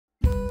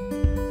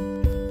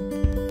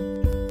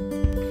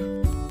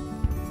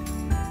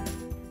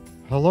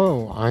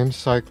Hello, I'm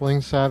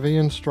Cycling Savvy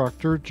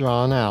Instructor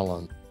John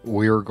Allen.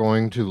 We are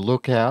going to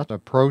look at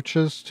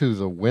approaches to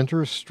the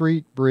Winter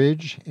Street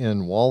Bridge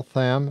in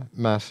Waltham,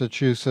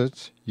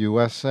 Massachusetts,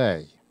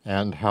 USA,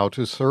 and how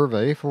to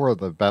survey for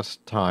the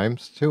best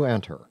times to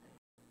enter.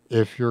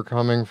 If you're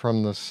coming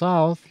from the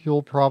south,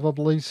 you'll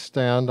probably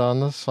stand on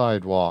the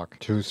sidewalk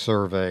to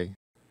survey.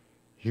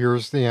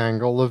 Here's the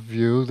angle of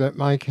view that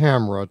my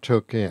camera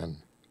took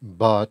in.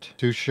 But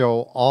to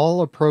show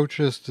all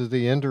approaches to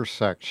the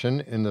intersection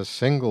in a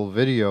single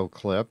video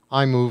clip,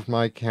 I moved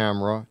my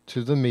camera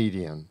to the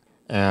median.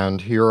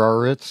 And here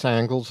are its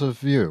angles of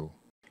view.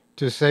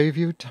 To save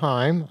you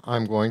time,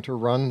 I'm going to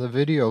run the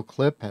video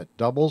clip at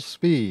double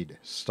speed,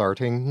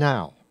 starting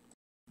now.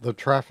 The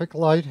traffic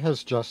light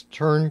has just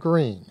turned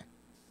green.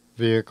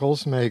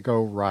 Vehicles may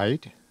go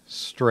right,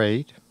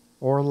 straight,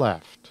 or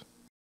left.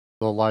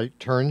 The light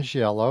turns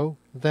yellow,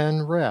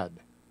 then red.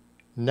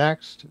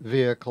 Next,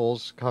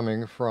 vehicles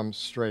coming from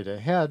straight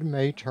ahead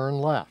may turn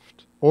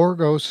left or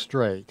go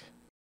straight.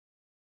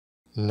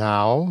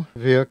 Now,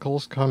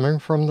 vehicles coming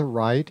from the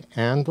right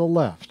and the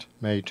left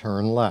may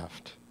turn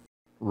left.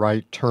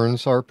 Right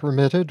turns are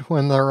permitted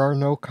when there are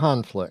no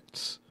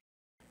conflicts.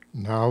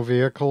 Now,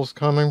 vehicles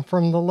coming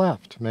from the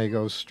left may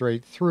go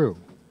straight through.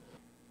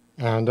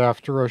 And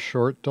after a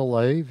short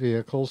delay,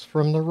 vehicles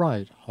from the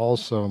right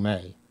also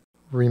may.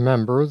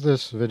 Remember,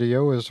 this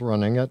video is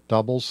running at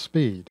double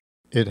speed.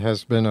 It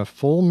has been a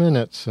full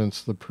minute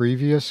since the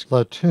previous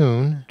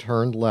platoon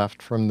turned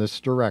left from this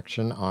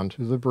direction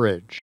onto the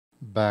bridge.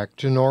 Back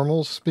to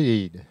normal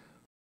speed.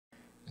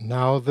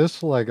 Now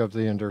this leg of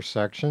the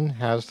intersection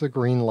has the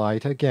green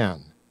light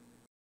again.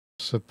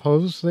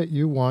 Suppose that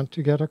you want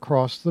to get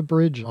across the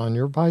bridge on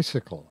your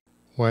bicycle.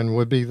 When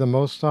would be the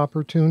most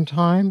opportune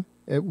time?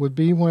 It would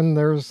be when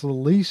there's the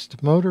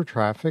least motor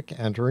traffic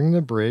entering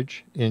the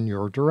bridge in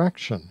your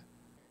direction.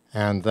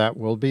 And that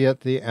will be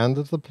at the end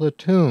of the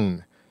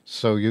platoon,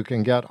 so you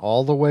can get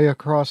all the way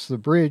across the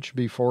bridge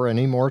before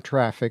any more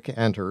traffic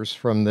enters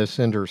from this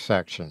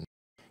intersection.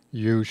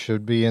 You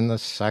should be in the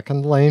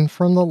second lane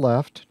from the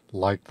left,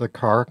 like the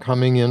car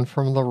coming in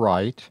from the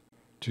right,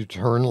 to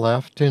turn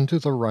left into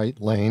the right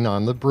lane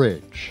on the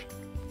bridge.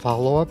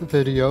 Follow-up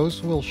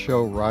videos will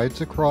show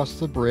rides across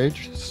the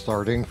bridge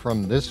starting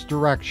from this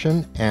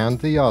direction and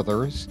the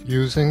others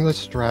using the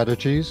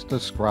strategies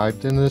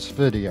described in this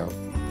video.